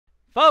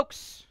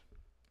Folks,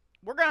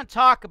 we're going to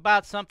talk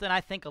about something I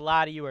think a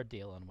lot of you are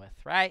dealing with,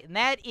 right? And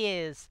that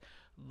is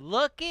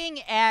looking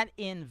at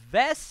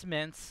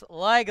investments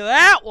like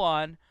that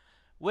one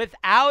with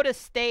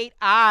out-of-state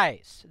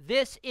eyes.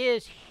 This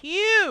is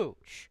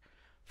huge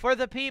for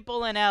the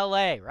people in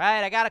LA,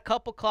 right? I got a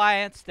couple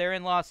clients, they're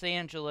in Los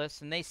Angeles,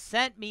 and they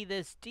sent me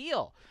this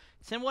deal.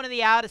 It's in one of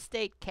the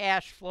out-of-state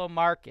cash flow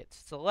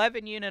markets. It's an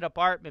 11-unit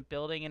apartment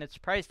building, and it's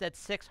priced at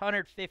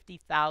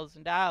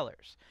 $650,000.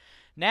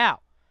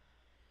 Now,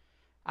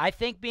 I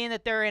think being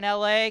that they're in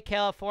LA,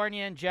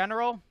 California in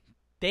general,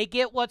 they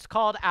get what's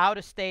called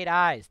out-of-state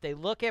eyes. They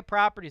look at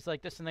properties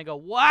like this and they go,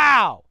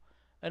 wow,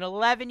 an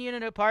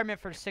 11-unit apartment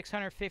for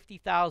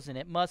 $650,000.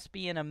 It must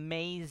be an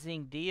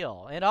amazing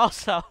deal. And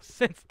also,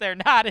 since they're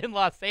not in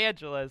Los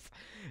Angeles,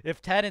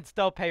 if tenants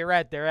don't pay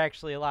rent, they're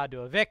actually allowed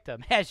to evict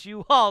them. As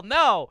you all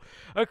know,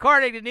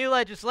 according to new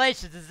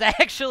legislation, it's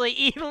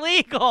actually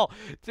illegal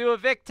to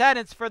evict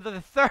tenants for the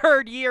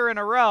third year in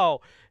a row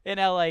in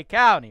LA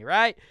County,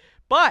 right?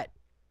 But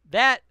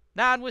that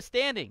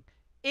notwithstanding,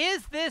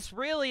 is this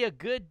really a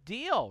good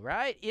deal,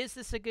 right? Is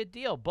this a good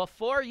deal?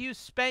 Before you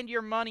spend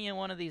your money in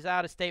one of these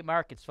out-of-state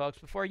markets, folks,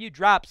 before you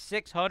drop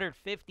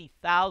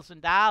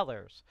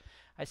 $650,000,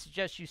 I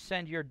suggest you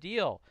send your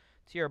deal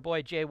to your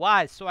boy Jay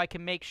Wise so I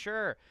can make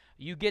sure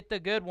you get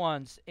the good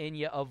ones and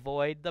you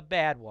avoid the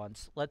bad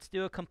ones. Let's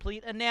do a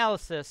complete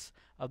analysis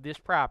of this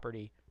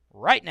property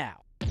right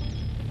now.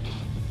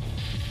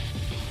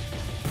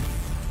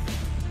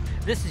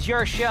 This is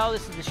your show.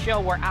 This is the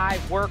show where I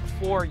work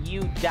for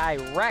you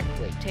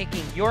directly,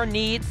 taking your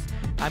needs.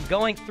 I'm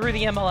going through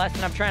the MLS,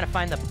 and I'm trying to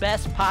find the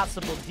best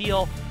possible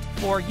deal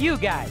for you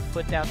guys.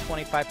 Put down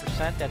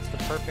 25%. That's the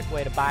perfect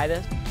way to buy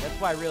this.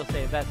 That's why real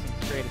estate investing is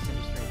the greatest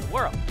industry in the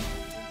world.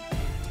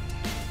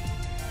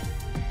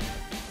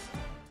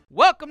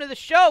 Welcome to the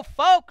show,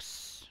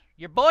 folks.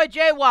 Your boy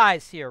Jay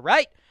Wise here,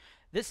 right?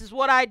 This is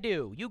what I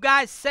do. You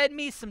guys send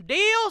me some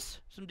deals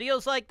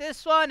like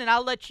this one, and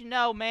I'll let you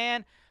know,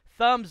 man.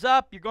 Thumbs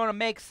up, you're going to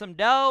make some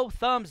dough.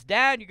 Thumbs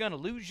down, you're going to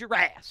lose your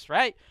ass,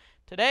 right?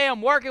 Today, I'm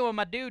working with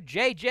my dude,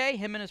 JJ,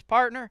 him and his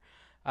partner.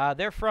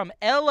 They're from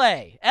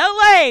LA.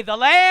 LA, the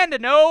land of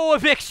no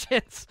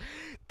evictions.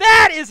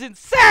 That is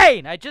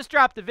insane. I just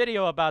dropped a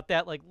video about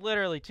that like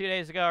literally 2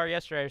 days ago or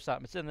yesterday or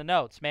something. It's in the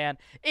notes, man.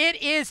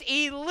 It is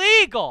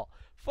illegal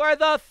for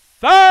the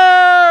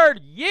third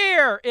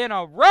year in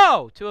a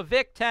row to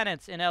evict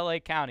tenants in LA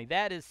County.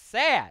 That is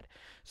sad.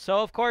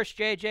 So, of course,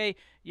 JJ,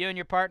 you and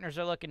your partners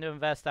are looking to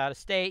invest out of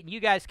state, and you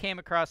guys came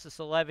across this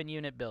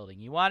 11-unit building.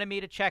 You wanted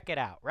me to check it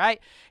out, right?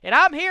 And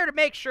I'm here to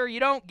make sure you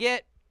don't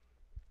get,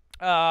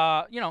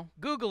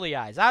 googly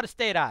eyes,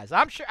 out-of-state eyes.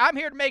 I'm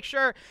here to make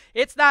sure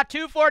it's not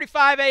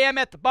 2:45 a.m.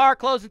 at the bar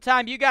closing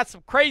time. You got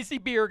some crazy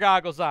beer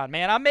goggles on,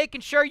 man. I'm making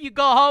sure you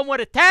go home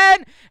with a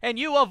 10 and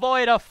you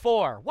avoid a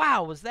 4.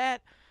 Wow, was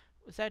that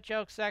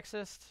joke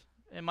sexist?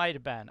 It might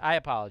have been. I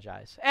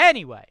apologize.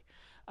 Anyway.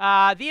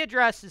 The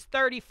address is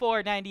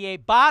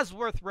 3498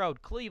 Bosworth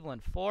Road,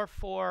 Cleveland,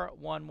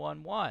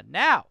 44111.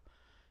 Now,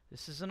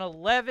 this is an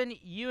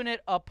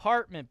 11-unit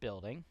apartment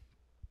building,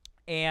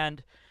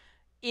 and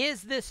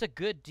is this a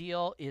good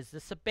deal? Is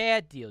this a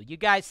bad deal? You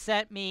guys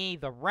sent me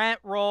the rent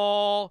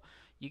roll.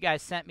 You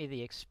guys sent me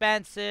the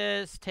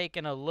expenses,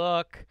 taking a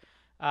look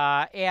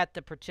at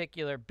the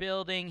particular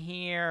building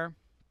here,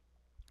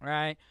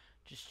 right?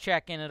 Just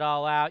checking it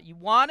all out. You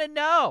want to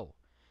know,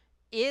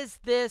 is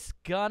this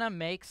gonna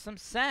make some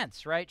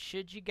sense, right?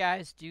 Should you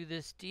guys do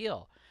this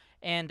deal?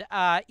 And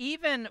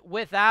even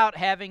without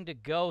having to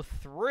go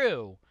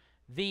through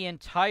the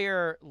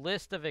entire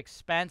list of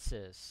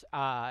expenses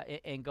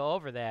and go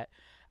over that,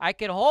 I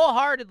can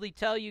wholeheartedly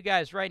tell you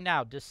guys right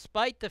now,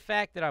 despite the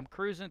fact that I'm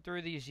cruising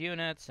through these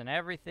units and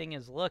everything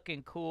is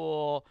looking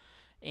cool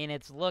and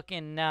it's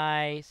looking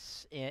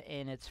nice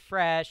and it's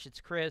fresh,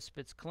 it's crisp,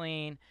 it's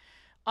clean,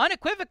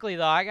 unequivocally,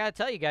 though, I got to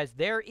tell you guys,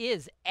 there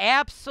is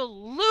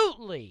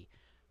absolutely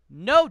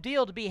no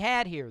deal to be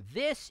had here.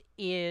 This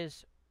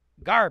is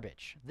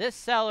garbage. This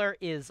seller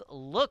is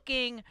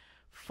looking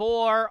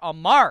for a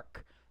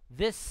mark.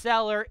 This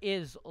seller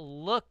is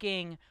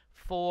looking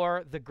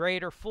for the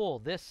greater fool.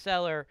 This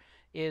seller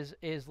is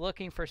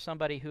looking for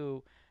somebody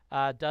who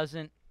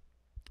doesn't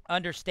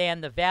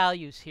understand the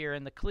values here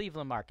in the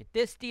Cleveland market.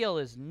 This deal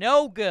is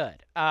no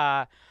good.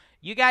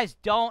 You guys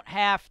don't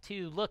have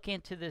to look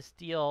into this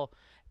deal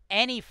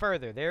any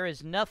further. There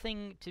is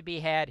nothing to be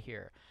had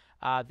here.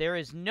 There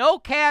is no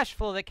cash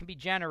flow that can be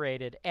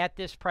generated at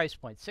this price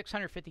point,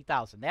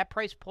 $650,000. That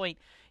price point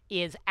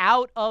is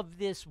out of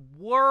this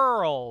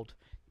world,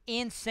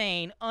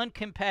 insane,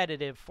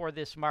 uncompetitive for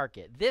this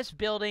market. This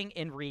building,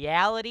 in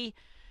reality,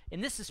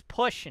 and this is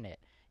pushing it,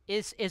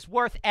 is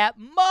worth at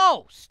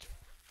most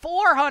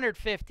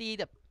 $450,000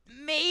 to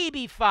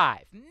maybe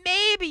 $5,000.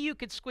 Maybe you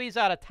could squeeze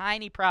out a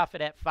tiny profit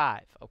at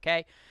 $5,000,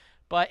 okay?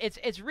 But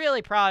it's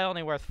really probably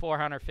only worth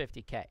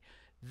 $450K.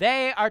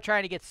 They are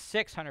trying to get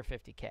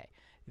 $650K.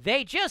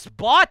 They just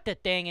bought the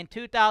thing in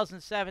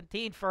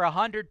 2017 for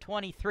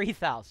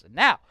 $123,000.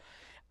 Now,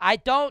 I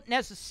don't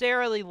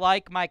necessarily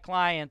like my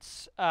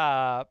clients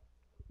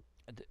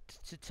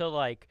to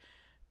like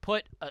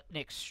put an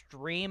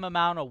extreme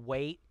amount of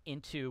weight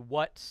into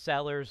what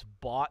sellers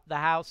bought the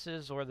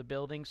houses or the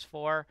buildings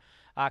for,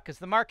 because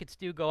the markets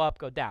do go up,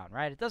 go down,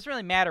 right? It doesn't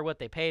really matter what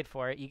they paid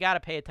for it. You got to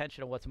pay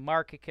attention to what's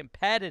market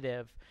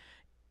competitive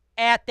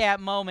at that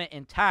moment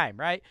in time,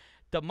 right?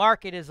 The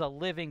market is a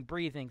living,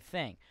 breathing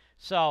thing.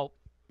 So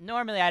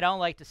normally I don't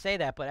like to say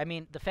that, but I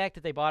mean, the fact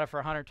that they bought it for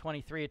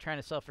 123 and trying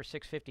to sell for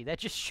 650, that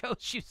just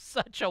shows you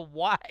such a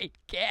wide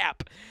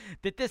gap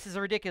that this is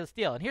a ridiculous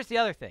deal. And here's the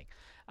other thing.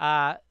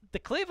 The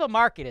Cleveland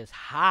market is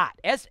hot,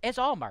 as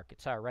all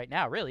markets are right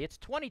now, really. It's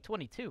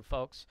 2022,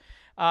 folks.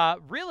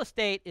 Real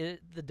estate,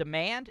 the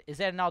demand is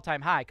at an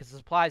all-time high because the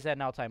supply is at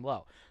an all-time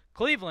low.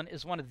 Cleveland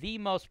is one of the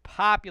most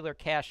popular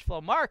cash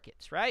flow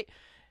markets, right?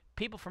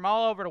 People from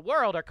all over the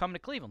world are coming to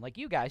Cleveland. Like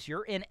you guys,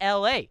 you're in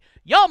L.A.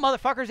 Y'all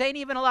motherfuckers ain't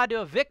even allowed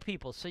to evict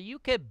people, so you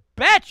could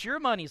bet your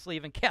money's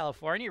leaving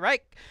California,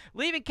 right?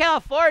 Leaving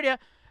California,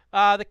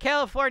 the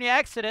California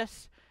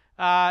Exodus,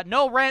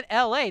 no rent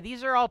L.A.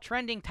 These are all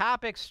trending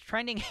topics,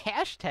 trending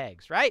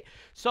hashtags, right?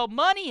 So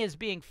money is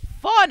being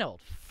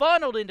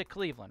funneled into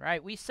Cleveland,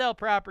 right? We sell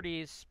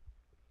properties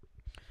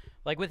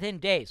like within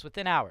days,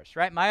 within hours,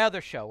 right? My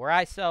other show where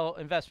I sell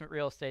investment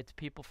real estate to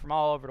people from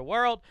all over the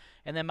world,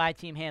 and then my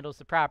team handles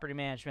the property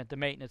management, the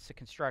maintenance, the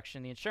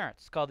construction, the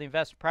insurance. It's called the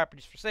Investment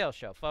Properties for Sale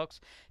Show,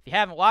 folks. If you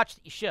haven't watched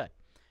it, you should.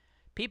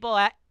 People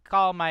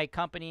call my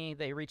company,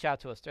 they reach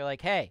out to us. They're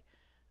like, hey,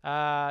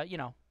 you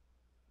know,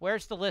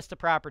 where's the list of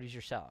properties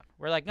you're selling?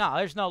 We're like, no,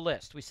 there's no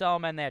list. We sell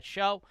them in that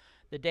show.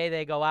 The day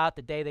they go out,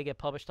 the day they get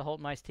published to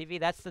HoltonWiseTV,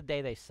 that's the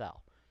day they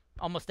sell.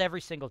 Almost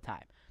every single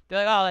time.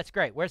 They're like, oh, that's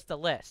great. Where's the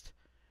list?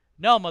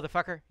 No,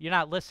 motherfucker, you're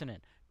not listening.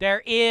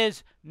 There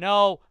is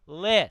no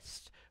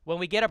list. When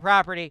we get a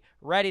property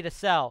ready to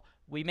sell,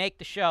 we make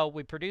the show,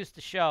 we produce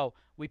the show,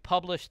 we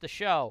publish the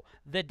show.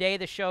 The day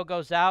the show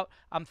goes out,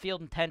 I'm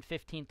fielding 10,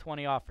 15,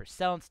 20 offers,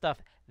 selling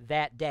stuff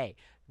that day.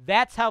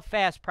 That's how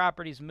fast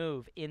properties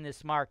move in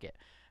this market.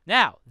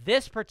 Now,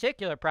 this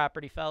particular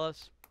property,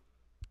 fellas,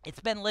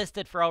 it's been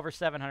listed for over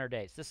 700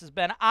 days. This has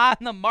been on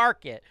the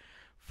market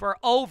for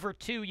over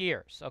 2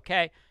 years,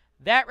 okay?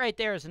 That right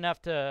there is enough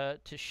to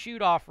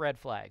shoot off red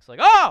flags. Like,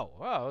 oh,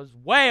 it was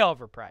way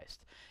overpriced.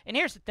 And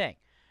here's the thing.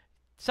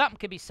 Something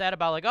could be said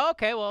about like, oh,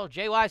 okay, well,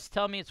 Jay Wise is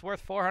telling me it's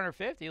worth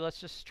 $450. Let's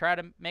just try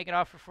to make an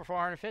offer for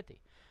 $450.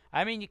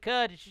 I mean, you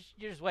could.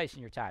 You're just wasting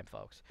your time,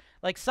 folks.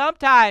 Like,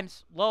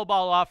 sometimes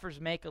lowball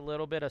offers make a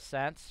little bit of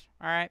sense,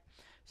 all right?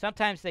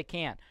 Sometimes they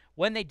can't.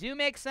 When they do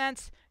make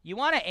sense, you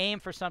want to aim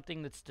for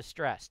something that's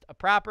distressed, a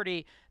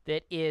property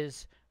that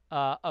is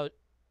a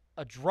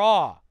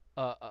draw,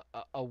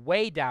 a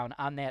way down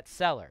on that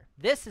seller.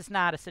 This is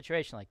not a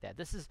situation like that.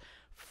 This is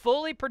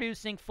fully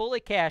producing, fully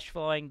cash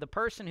flowing. The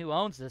person who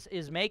owns this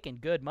is making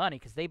good money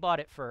because they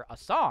bought it for a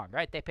song,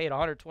 right? They paid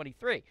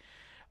 $123,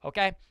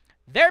 okay?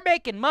 They're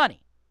making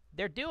money.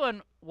 They're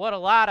doing what a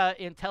lot of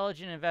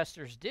intelligent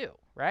investors do,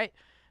 right?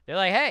 They're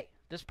like, hey,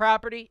 this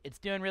property, it's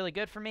doing really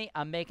good for me.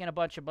 I'm making a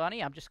bunch of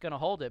money. I'm just going to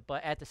hold it.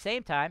 But at the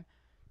same time,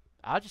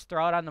 I'll just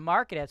throw it on the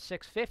market at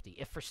 $650.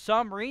 If for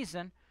some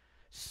reason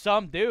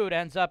some dude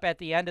ends up at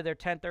the end of their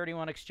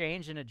 1031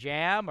 exchange in a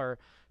jam, or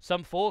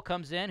some fool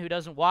comes in who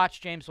doesn't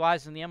watch James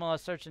Wise in the MLS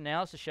Search and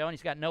Analysis show and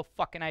he's got no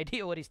fucking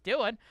idea what he's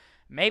doing,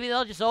 maybe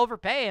they'll just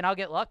overpay and I'll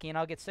get lucky and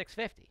I'll get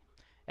 $650.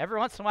 Every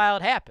once in a while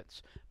it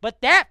happens. But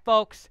that,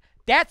 folks,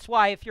 that's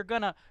why if you're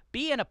going to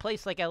be in a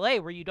place like LA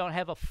where you don't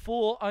have a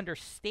full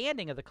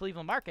understanding of the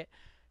Cleveland market,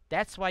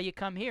 that's why you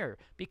come here.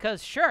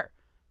 Because sure,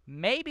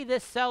 maybe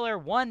this seller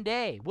one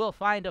day will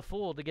find a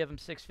fool to give him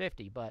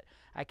 $650, but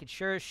I can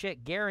sure as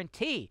shit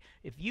guarantee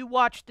if you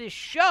watch this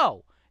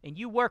show and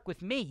you work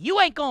with me, you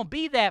ain't going to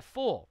be that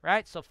fool,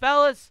 right? So,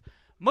 fellas,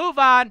 move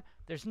on.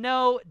 There's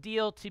no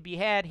deal to be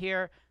had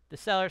here. The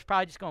seller's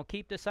probably just going to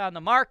keep this on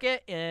the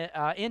market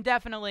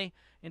indefinitely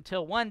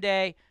until one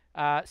day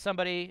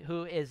somebody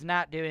who is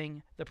not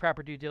doing the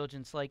proper due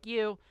diligence like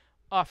you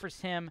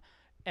offers him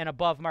an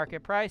above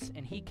market price,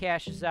 and he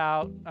cashes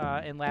out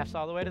and laughs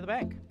all the way to the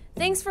bank.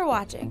 Thanks for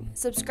watching.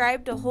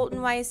 Subscribe to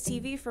HoltonWise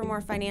TV for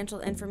more financial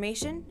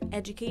information,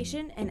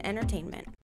 education, and entertainment.